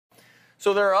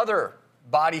So there are other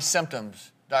body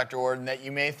symptoms, Dr. Orden, that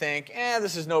you may think,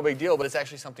 this is no big deal, but it's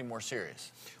actually something more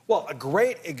serious. Well, a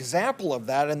great example of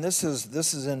that, and this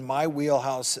is in my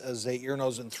wheelhouse as a ear,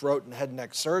 nose, and throat and head and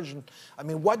neck surgeon. I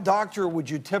mean, what doctor would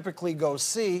you typically go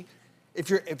see if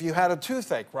you had a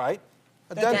toothache, right?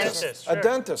 A dentist. Sure. A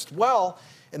dentist. Well,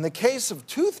 in the case of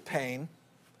tooth pain,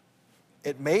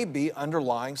 it may be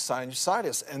underlying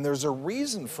sinusitis, and there's a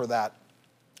reason for that.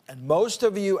 And most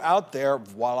of you out there,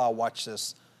 voila, watch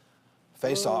this,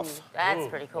 face off. That's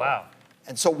pretty cool. Wow.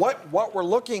 And so what we're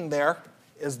looking there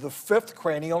is the fifth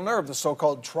cranial nerve, the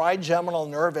so-called trigeminal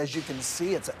nerve. As you can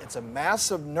see, it's a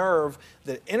massive nerve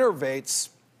that innervates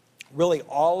really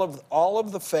all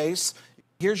of the face.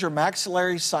 Here's your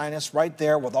maxillary sinus right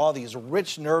there with all these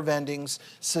rich nerve endings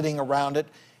sitting around it.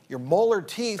 Your molar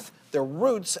teeth, their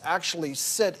roots actually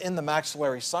sit in the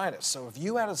maxillary sinus. So if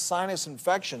you had a sinus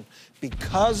infection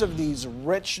because of these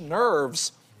rich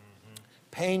nerves,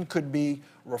 pain could be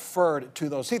referred to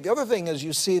those teeth. The other thing is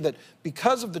you see that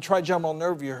because of the trigeminal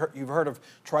nerve, you've heard of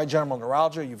trigeminal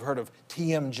neuralgia, you've heard of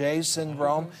TMJ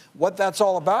syndrome. What that's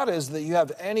all about is that you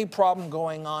have any problem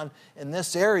going on in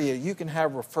this area, you can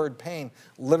have referred pain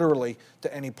literally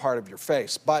to any part of your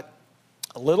face. But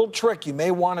a little trick you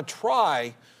may want to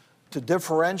try to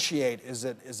differentiate, is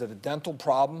it a dental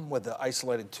problem with an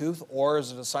isolated tooth, or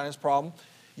is it a sinus problem?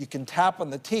 You can tap on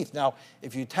the teeth. Now,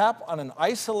 if you tap on an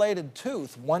isolated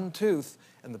tooth, one tooth,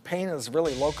 and the pain is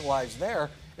really localized there,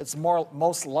 it's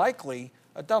most likely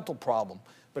a dental problem.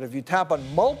 But if you tap on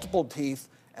multiple teeth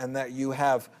and that you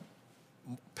have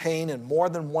pain in more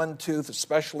than one tooth,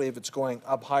 especially if it's going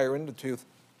up higher in the tooth,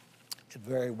 it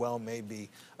very well may be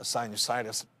a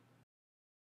sinusitis.